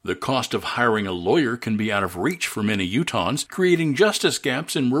The cost of hiring a lawyer can be out of reach for many Utahns, creating justice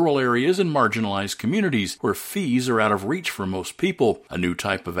gaps in rural areas and marginalized communities where fees are out of reach for most people. A new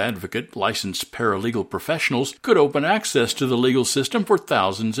type of advocate, licensed paralegal professionals, could open access to the legal system for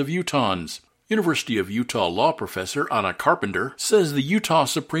thousands of Utahns. University of Utah law professor Anna Carpenter says the Utah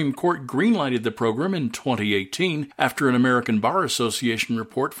Supreme Court greenlighted the program in 2018 after an American Bar Association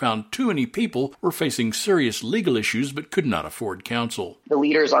report found too many people were facing serious legal issues but could not afford counsel. The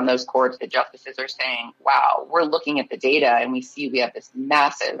leaders on those courts, the justices, are saying, wow, we're looking at the data and we see we have this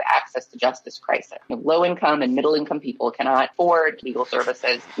massive access to justice crisis. Low-income and middle-income people cannot afford legal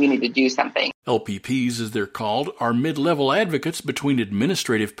services. We need to do something. LPPs, as they're called, are mid-level advocates between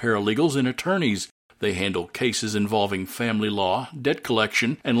administrative paralegals and attorneys. They handle cases involving family law, debt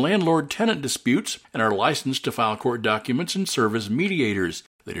collection, and landlord-tenant disputes, and are licensed to file court documents and serve as mediators.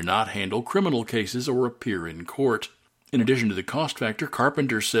 They do not handle criminal cases or appear in court. In addition to the cost factor,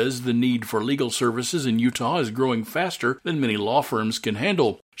 Carpenter says the need for legal services in Utah is growing faster than many law firms can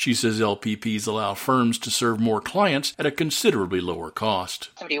handle. She says LPPs allow firms to serve more clients at a considerably lower cost.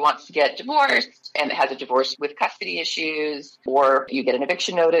 Somebody wants to get divorced and has a divorce with custody issues, or you get an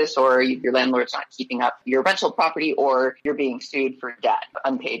eviction notice, or your landlord's not keeping up your rental property, or you're being sued for debt,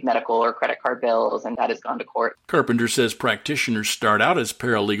 unpaid medical or credit card bills, and that has gone to court. Carpenter says practitioners start out as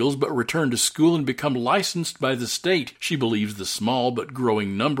paralegals but return to school and become licensed by the state. She believes the small but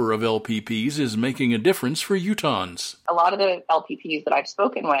growing number of LPPs is making a difference for Utahns. A lot of the LPPs that I've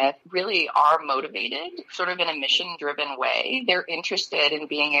spoken with really are motivated, sort of in a mission-driven way. They're interested in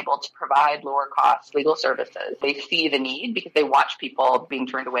being able to provide lower-cost legal services. They see the need because they watch people being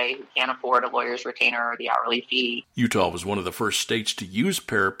turned away who can't afford a lawyer's retainer or the hourly fee. Utah was one of the first states to use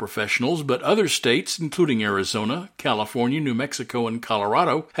paraprofessionals, but other states, including Arizona, California, New Mexico, and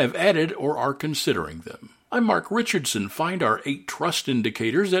Colorado, have added or are considering them. I'm Mark Richardson. Find our 8 trust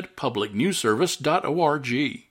indicators at publicnewsservice.org.